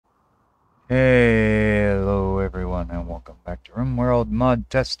Hello everyone and welcome back to RimWorld Mod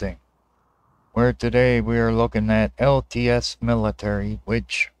Testing, where today we are looking at LTS Military,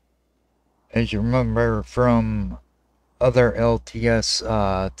 which, as you remember from other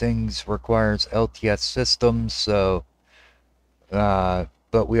LTS things, requires LTS systems, so,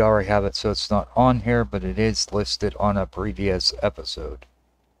 but we already have it, so it's not on here, but it is listed on a previous episode.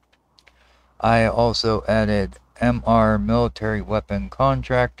 I also added MR Military Weapon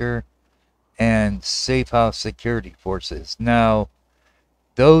Contractor and Safe House Security Forces. Now,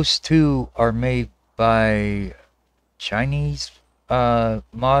 those two are made by Chinese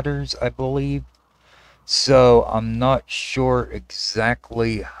modders, I believe. So I'm not sure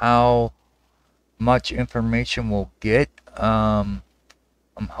exactly how much information we'll get. I'm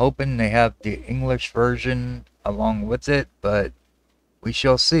hoping they have the English version along with it, but we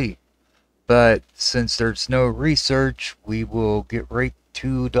shall see. But since there's no research, we will get right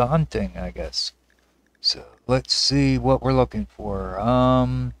to the hunting, I guess. So let's see what we're looking for.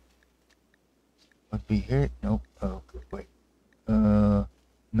 Would be here. Nope. Oh, wait. No,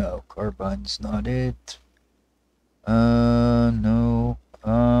 carbine's not it. No.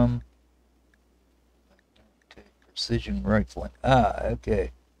 Precision rifling. Ah,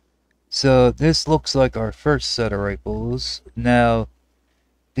 okay. So this looks like our first set of rifles. Now,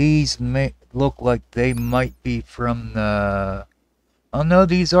 these may look like they might be from the... Oh no,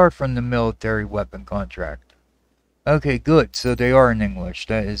 these are from the military weapon contract. Okay, good. So they are in English.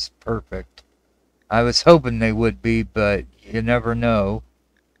 That is perfect. I was hoping they would be, but you never know.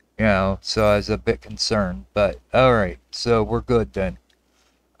 You know, so I was a bit concerned. But, alright. So we're good then.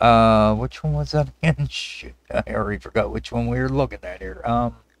 Which one was that again? Shit, I already forgot which one we were looking at here.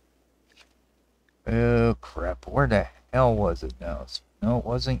 Oh crap. Where the hell was it now? No, it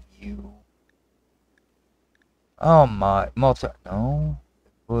wasn't you. Oh my, no.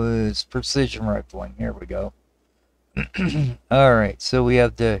 It was precision rifling. Here we go. Alright, so we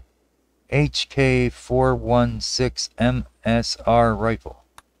have the HK416 MSR rifle.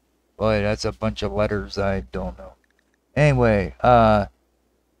 Boy, that's a bunch of letters I don't know. Anyway, an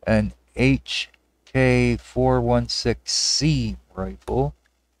HK416C rifle.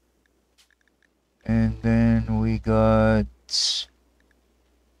 And then we got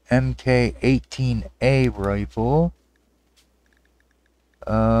MK18A rifle.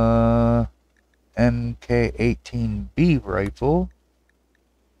 MK18B rifle.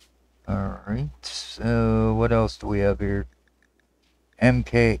 Alright, so what else do we have here?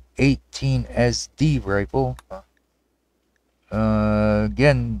 MK18SD rifle.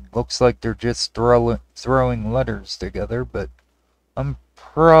 Again, looks like they're just throwing letters together, but I'm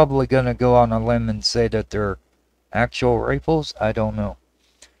probably gonna go on a limb and say that they're actual rifles. I don't know.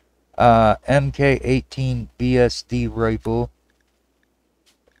 MK18 BSD rifle,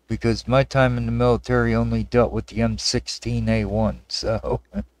 because my time in the military only dealt with the M16A1, so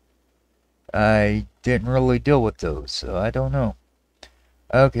I didn't really deal with those, so I don't know.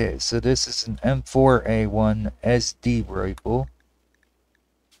 Okay, so this is an M4A1 SD rifle.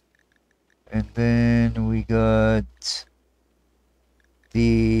 And then we got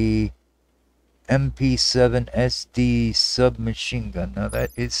the MP7 SD submachine gun. Now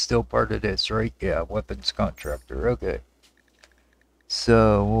that is still part of this, right? Yeah, weapons contractor. Okay.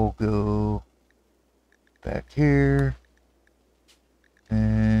 So we'll go back here.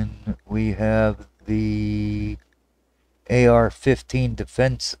 And we have the AR-15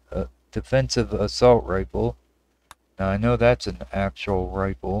 defensive assault rifle. Now I know that's an actual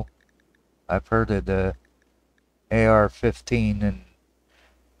rifle. I've heard of the AR-15, and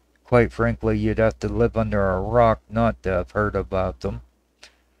quite frankly, you'd have to live under a rock not to have heard about them.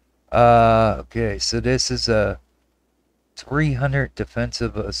 Okay, so this is a 300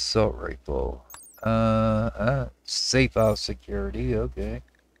 defensive assault rifle. Safe house security, okay.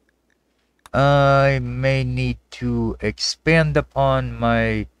 I may need to expand upon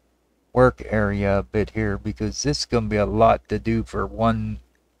my work area a bit here, because this is going to be a lot to do for one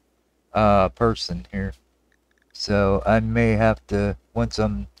person here. So I may have to, once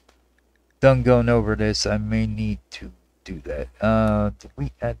I'm done going over this, I may need to do that. Did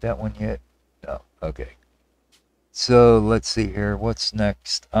we add that one yet? No. Okay. So let's see here. What's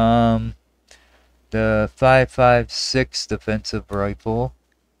next? The 5.56 defensive rifle.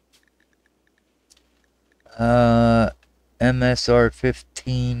 MSR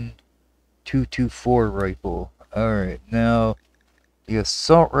 15 224 rifle. Alright, now the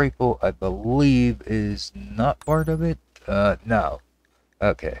assault rifle, I believe, is not part of it. No.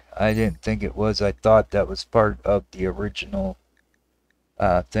 Okay, I didn't think it was. I thought that was part of the original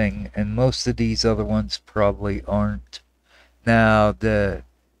thing, and most of these other ones probably aren't. Now, the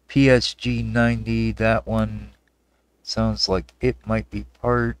PSG 90, that one sounds like it might be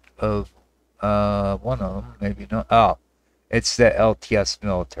part of one of them, maybe not. Oh, it's the LTS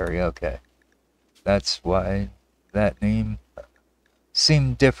military, okay. That's why that name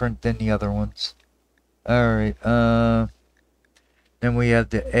seemed different than the other ones. Alright, then we have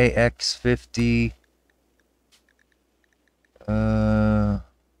the AX50. Let's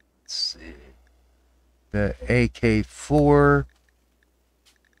see. The AK4.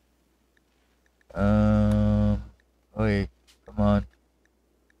 Wait, come on.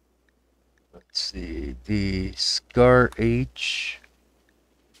 Let's see. The Scar H.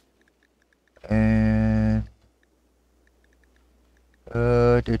 And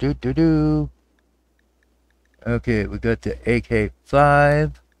okay, we got the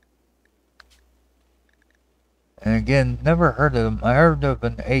AK5. And again, never heard of them. I heard of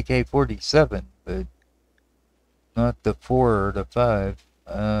an AK-47, but not the 4 or the 5.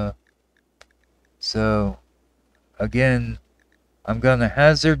 So, again, I'm gonna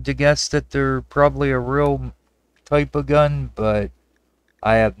hazard to guess that they're probably a real type of gun, but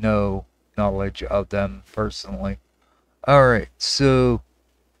I have no knowledge of them personally. Alright, so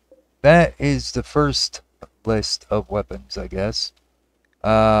that is the first list of weapons, I guess.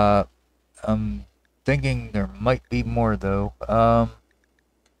 I'm thinking there might be more though.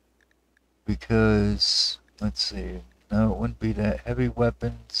 Because let's see. No, it wouldn't be that. Heavy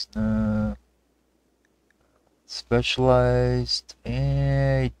weapons, no. Specialized,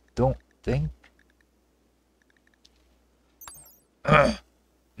 I don't think.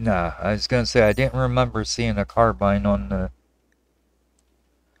 Nah, I was gonna say I didn't remember seeing a carbine on the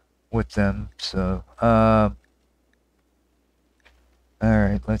with them, so alright,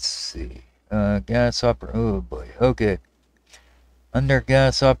 let's see. Oh boy, okay. Under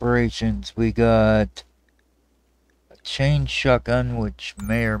gas operations we got a chain shotgun, which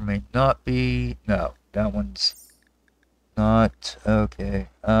may or may not be. No, that one's not okay.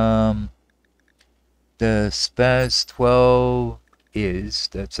 The Spaz 12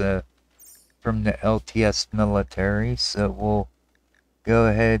 that's from the LTS military, so we'll go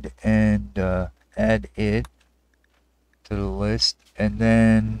ahead and add it to the list. And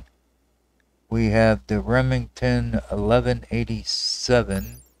then we have the Remington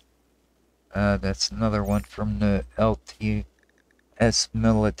 1187. That's another one from the LTS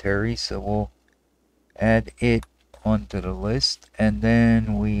military, so we'll add it onto the list. And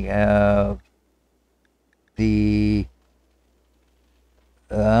then we have the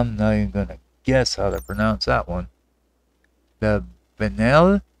I'm not even gonna guess how to pronounce that one. The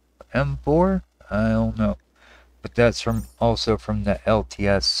Benel M4? I don't know. But that's also from the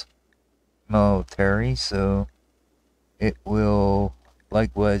LTS military, so it will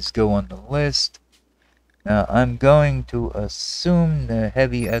likewise go on the list. Now I'm going to assume the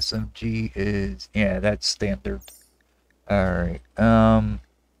heavy SMG is, yeah, that's standard. Alright, and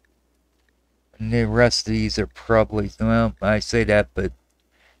the rest of these are probably, well, I say that, but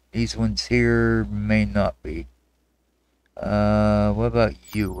these ones here may not be. What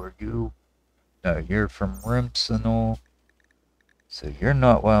about you? Are you? No, you're from Rimsenal. So you're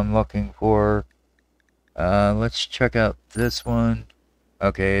not what I'm looking for. Let's check out this one.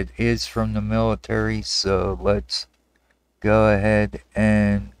 Okay, it is from the military, so let's go ahead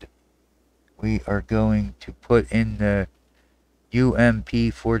and we are going to put in the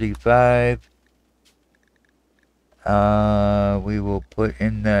UMP-45. We will put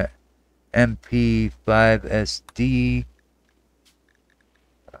in the MP5SD.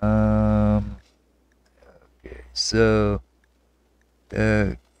 Okay, so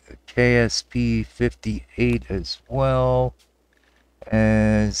the KSP-58 as well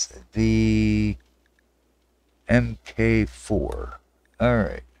as the MK4.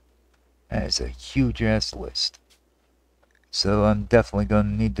 Alright, that is a huge ass list. So I'm definitely going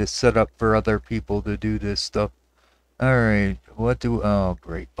to need to set up for other people to do this stuff. Alright, oh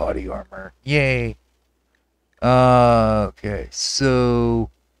great, body armor. Yay! Okay, so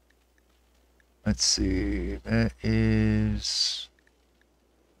let's see, that is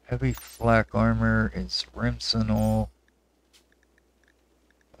heavy flak armor is Rimsenal.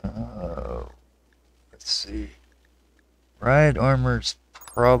 Let's see, ride armor's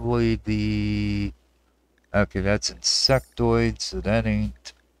probably the, okay, that's insectoid, so that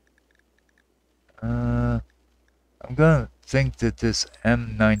ain't, I'm gonna think that this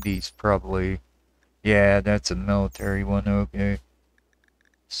M90's probably, yeah, that's a military one, okay.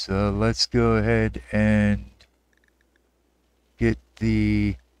 So let's go ahead and get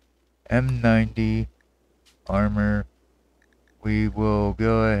the M90 armor. We will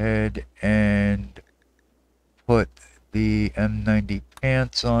go ahead and put the M90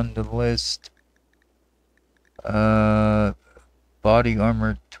 pants on the list. Body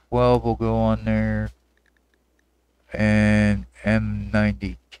armor 12 will go on there. And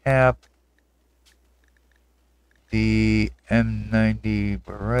M90 cap. The M90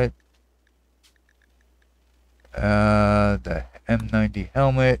 beret. The M90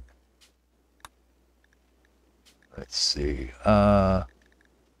 helmet. Let's see.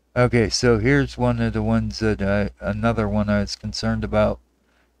 Okay, so here's one of the ones that another one I was concerned about.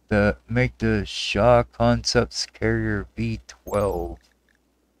 Make the Shaw Concepts Carrier V12.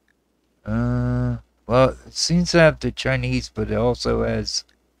 Well, it seems to have the Chinese, but it also has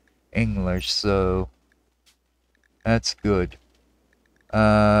English, so that's good.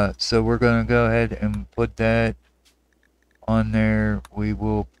 So we're gonna go ahead and put that on there. We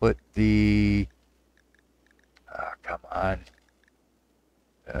will put the come on.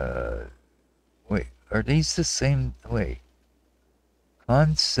 Wait, are these the same? Wait.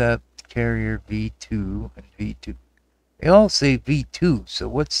 Concept Carrier V2 and V2. They all say V2, so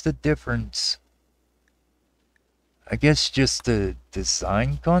what's the difference? I guess just the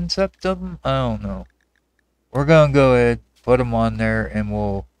design concept of them? I don't know. We're gonna go ahead, put them on there, and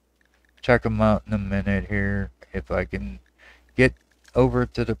we'll check them out in a minute here if I can get over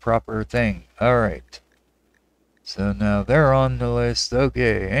to the proper thing. Alright. So now they're on the list.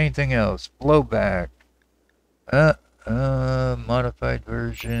 Okay, anything else? Blowback. Modified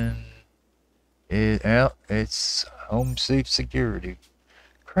version. It's home safe security.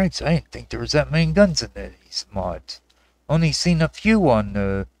 Christ, I didn't think there was that many guns in these mods. Only seen a few on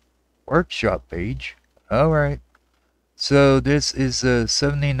the workshop page. Alright. So this is a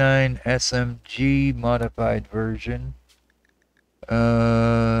 79 SMG modified version.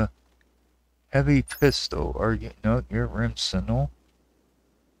 Heavy pistol. Are you? No, you're Rimsenal.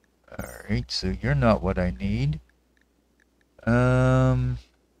 Alright, so you're not what I need. I'm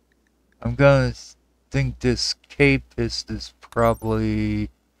gonna think this K-pist is probably...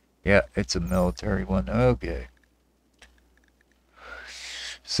 Yeah, it's a military one. Okay.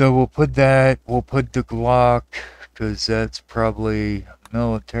 So we'll put that. We'll put the Glock, because that's probably a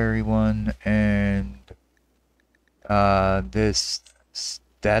military one. And this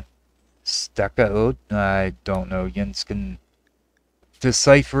Staccaout, I don't know. Jens can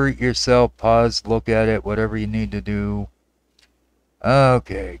decipher it yourself. Pause, look at it, whatever you need to do.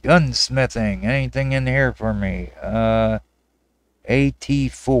 Okay, gunsmithing. Anything in here for me?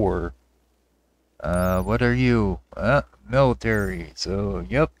 AT4. What are you? Military. So,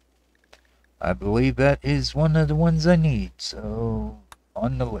 yep. I believe that is one of the ones I need. So,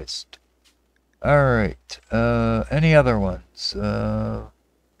 on the list. Alright. Any other ones?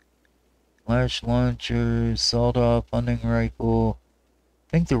 Flash launcher, sawed-off hunting rifle.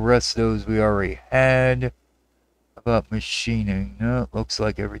 I think the rest of those we already had. About machining? No, it looks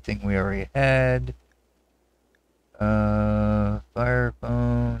like everything we already had. Fire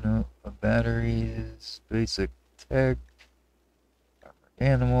phone, no, batteries, basic tech,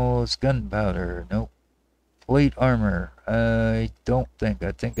 animals, gunpowder, nope. Plate armor, I don't think,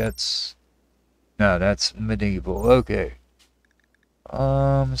 I think that's, no, that's medieval, okay.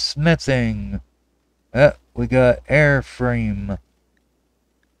 Smithing, we got airframe,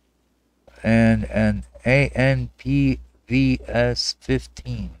 and an ANPVS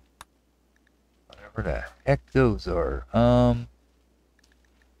 15. Whatever the heck those are.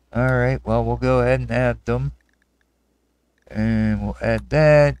 Alright, well, we'll go ahead and add them. And we'll add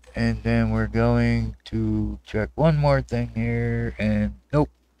that. And then we're going to check one more thing here. And nope.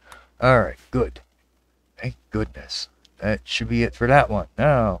 Alright, good. Thank goodness. That should be it for that one.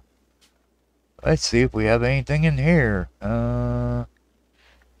 Now, let's see if we have anything in here.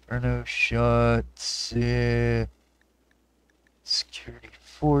 Inferno shots, security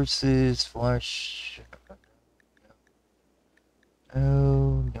forces, flash.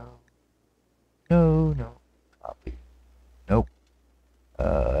 No, copy. Nope.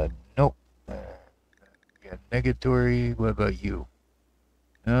 Nope. Yeah, negatory. What about you?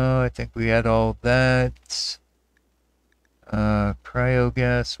 No, I think we had all that.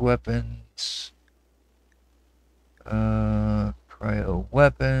 Cryogas weapons. Cryo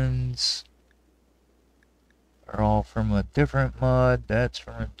weapons are all from a different mod. That's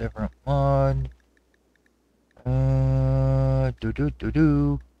from a different mod.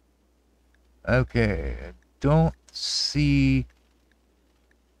 Okay, I don't see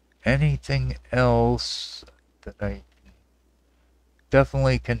anything else that I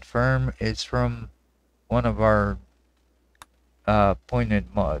definitely confirm is from one of our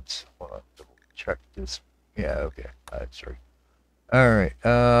pointed mods. Hold on, double check this. Yeah, okay, that's right. Alright,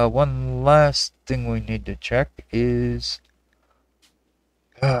 one last thing we need to check is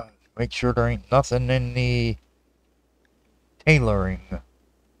make sure there ain't nothing in the tailoring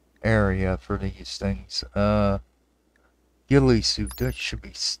area for these things. Ghillie suit, that should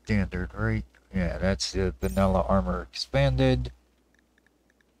be standard, right? Yeah, that's the vanilla armor expanded.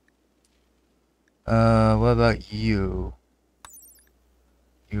 What about you?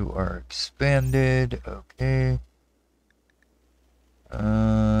 You are expanded, okay.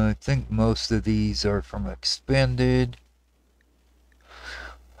 I think most of these are from expanded.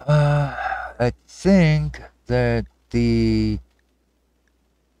 I think that the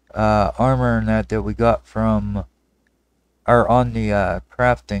armor and that we got from are on the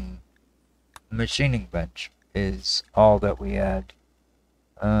crafting machining bench is all that we had.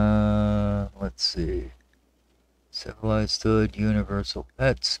 Let's see. Civilized Hood, Universal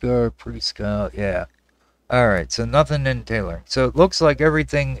Pet Scar, Pre-Scout, yeah. Alright, so nothing in tailoring. So it looks like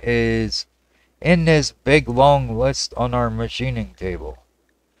everything is in this big long list on our machining table.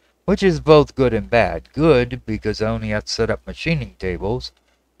 Which is both good and bad. Good, because I only have to set up machining tables.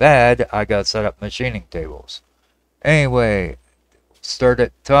 Bad, I got to set up machining tables. Anyway, start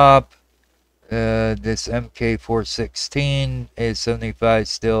at top. This MK416 is 75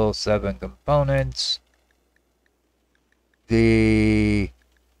 steel, 7 components. The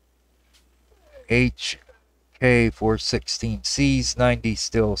HK416C is 90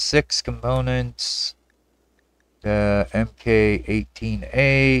 steel, 6 components. The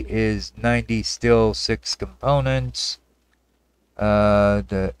MK18A is 90 steel, 6 components.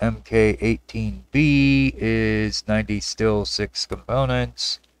 The MK18B is 90 steel, 6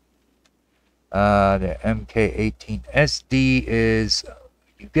 components. The MK18SD is,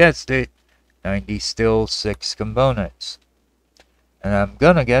 you guessed it, 90 steel, 6 components. And I'm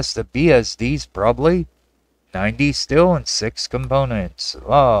gonna guess the BSD's probably 90 steel and 6 components.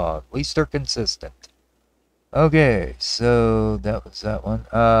 Oh, at least they're consistent. Okay, so that was that one.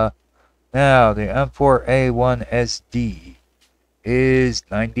 Now the M4A1SD is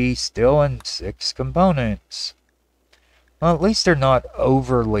 90 steel and 6 components. Well, at least they're not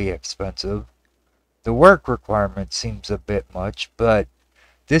overly expensive. The work requirement seems a bit much, but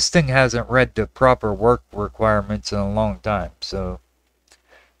this thing hasn't read the proper work requirements in a long time, so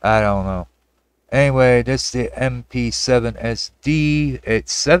I don't know. Anyway, this is the MP7SD.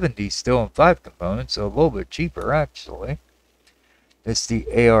 It's 70 steel and 5 components, so a little bit cheaper actually. This is the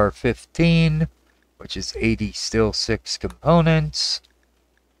AR-15, which is 80 steel, 6 components.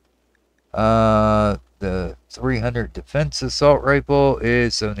 The 300 Defense Assault Rifle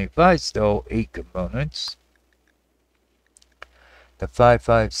is 75 steel, 8 components. The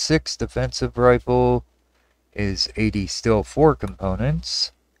 5.56 Defensive Rifle is 80 steel, 4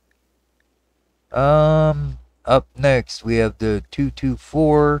 components. Up next we have the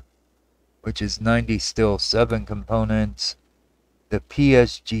 224, which is 90 steel, 7 components. The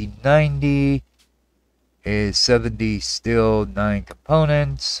PSG-90 is 70 steel, 9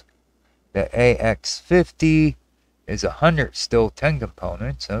 components. The AX-50 is 100 steel, 10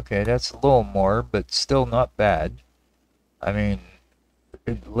 components. Okay, that's a little more, but still not bad. I mean,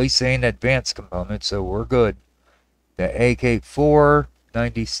 at least they ain't advanced components, so we're good. The AK-4,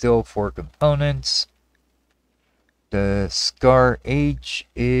 90 steel, 4 components. The Scar H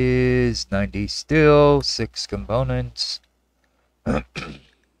is 90 steel, 6 components. The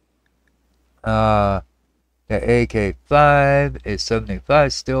AK-5 is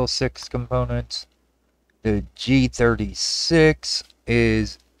 75 steel, 6 components. The G36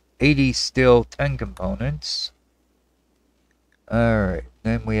 is 80 steel, 10 components. Alright,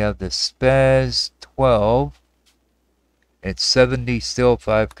 then we have the Spaz 12. It's 70 steel,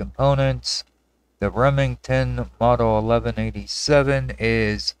 5 components. The Remington Model 1187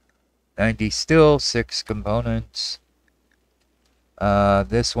 is 90 steel, 6 components.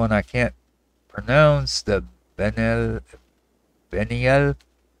 This one I can't pronounce. The Beniel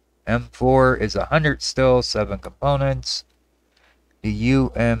M4 is 100 steel, 7 components. The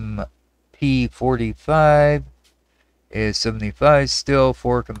UMP45 is 75 steel,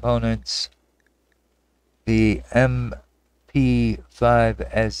 4 components. The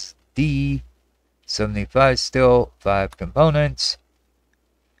MP5SD, 75 steel, 5 components.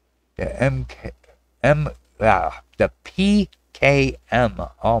 The the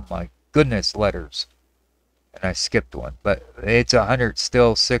PKM, oh my goodness, letters. And I skipped one, but it's 100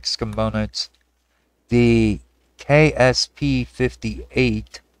 steel, 6 components. The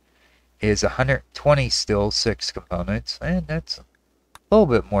KSP58 is 120 steel, 6 components, and that's a little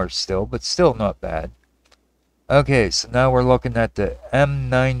bit more still, but still not bad. Okay, so now we're looking at the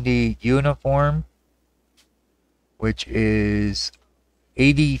M90 uniform, which is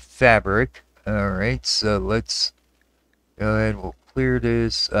 80 fabric. Alright, so let's go ahead, we'll clear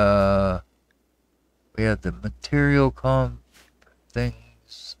this. We have the material comp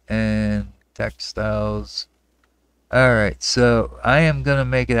things and textiles. Alright, so I am going to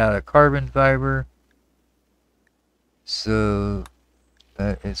make it out of carbon fiber. So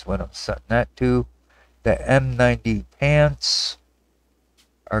that is what I'm setting that to. The M90 pants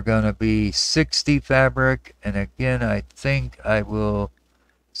are going to be 60 fabric. And again, I think I will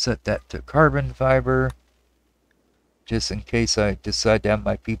set that to carbon fiber. Just in case I decide to have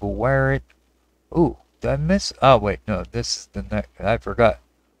my people wear it. Ooh, did I miss? Oh, wait, no, this is the next. I forgot.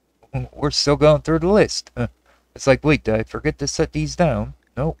 We're still going through the list. It's like, wait, did I forget to set these down?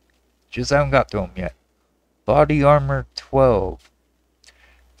 Nope, just haven't got to them yet. Body armor 12.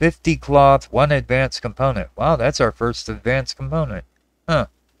 50 cloth, 1 advanced component. Wow, that's our first advanced component. Huh.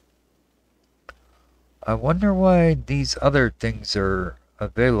 I wonder why these other things are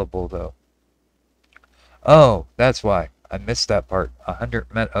available, though. Oh, that's why. I missed that part.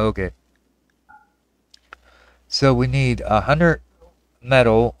 100 metal. Okay. So we need 100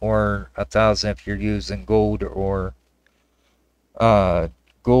 metal, or 1,000 if you're using gold or the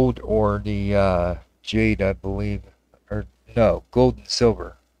jade, I believe. Or no, gold and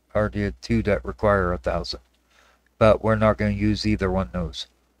silver are the two that require 1,000. But we're not going to use either one of those.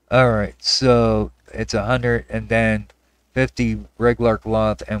 Alright, so it's 100 and then 50 regular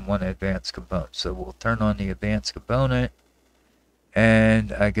cloth and 1 advanced component. So we'll turn on the advanced component.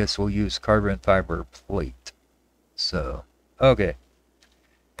 And I guess we'll use carbon fiber plate. So, okay.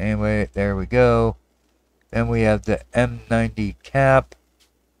 Anyway, there we go. Then we have the M90 cap.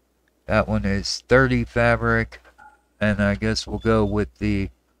 That one is 30 fabric. And I guess we'll go with the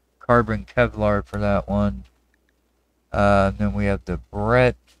carbon Kevlar for that one. Then we have the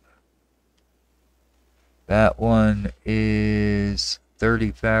Brett. That one is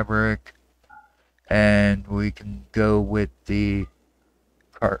 30 fabric. And we can go with the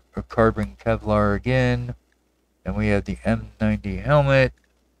carbon Kevlar again. And we have the M90 helmet,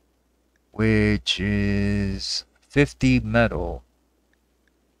 which is 50 metal.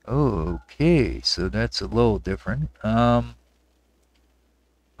 Okay, so that's a little different.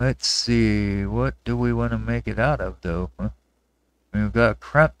 Let's see, what do we want to make it out of, though? We've got a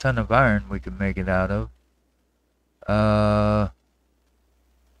crap ton of iron we can make it out of.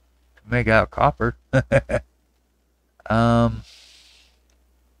 Make out copper.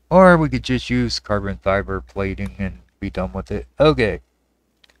 Or we could just use carbon fiber plating and be done with it. Okay.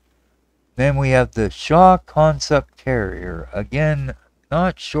 Then we have the Shaw Concept Carrier. Again,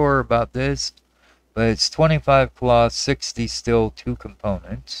 not sure about this, but it's 25 cloth, 60 steel, 2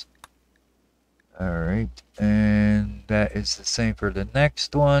 components. Alright, and that is the same for the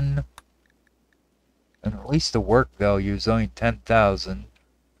next one. And at least the work value is only 10,000.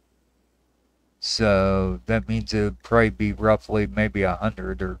 So that means it would probably be roughly maybe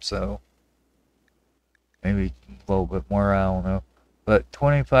 100 or so. Maybe a little bit more, I don't know. But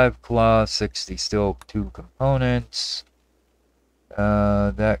 25 cloth, 60 steel, 2 components.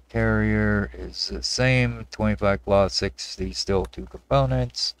 That carrier is the same. 25 cloth, 60 steel, 2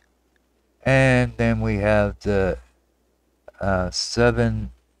 components. And then we have the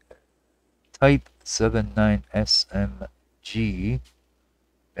Type 79 SMG.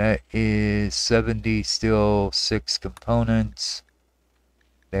 That is 70 steel, 6 components.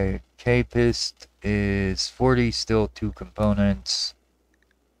 The Capist is 40 steel, 2 components.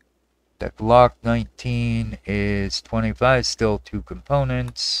 The Glock 19 is 25 steel, 2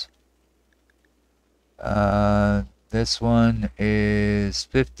 components. This one is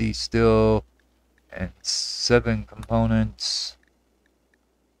 50 steel and 7 components.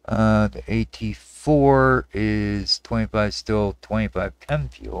 The AT4 is 25 steel, 25 chem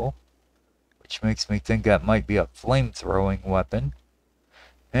fuel, which makes me think that might be a flame-throwing weapon.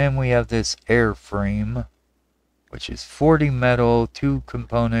 And we have this airframe, which is 40 metal, 2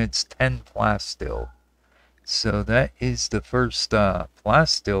 components, 10 plasteel. So that is the first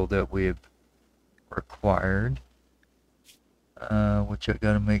plasteel that we've required. Which I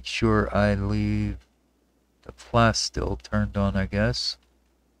gotta make sure I leave the plasteel turned on, I guess.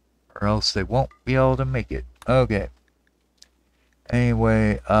 Or else they won't be able to make it. Okay.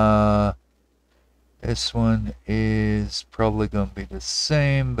 Anyway, this one is probably going to be the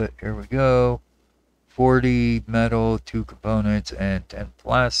same, but here we go. 40 metal, 2 components, and 10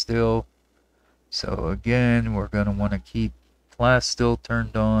 plasteel. So again, we're going to want to keep plasteel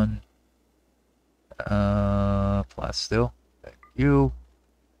turned on. Plasteel. Thank you.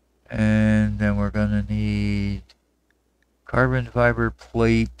 And then we're going to need carbon fiber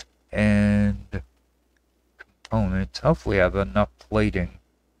plate and components. Hopefully I have enough plating.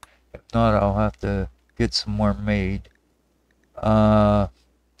 If not, I'll have to get some more made.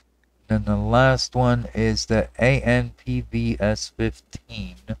 Then the last one is the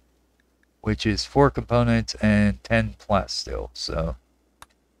ANPVS15, which is 4 components and 10 plasteel. So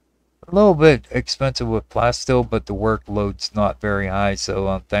a little bit expensive with plasteel, but the workload's not very high, so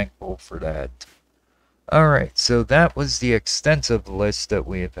I'm thankful for that. Alright, so that was the extensive list that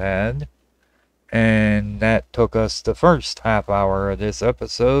we have had. And that took us the first half hour of this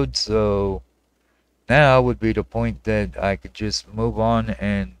episode, so now would be the point that I could just move on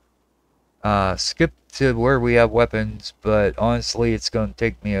and skip to where we have weapons, but honestly it's going to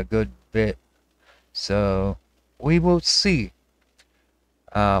take me a good bit. So we will see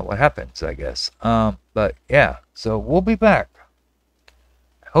what happens, I guess. But yeah, so we'll be back.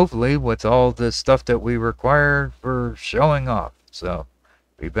 Hopefully with all the stuff that we require for showing off. So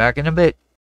be back in a bit.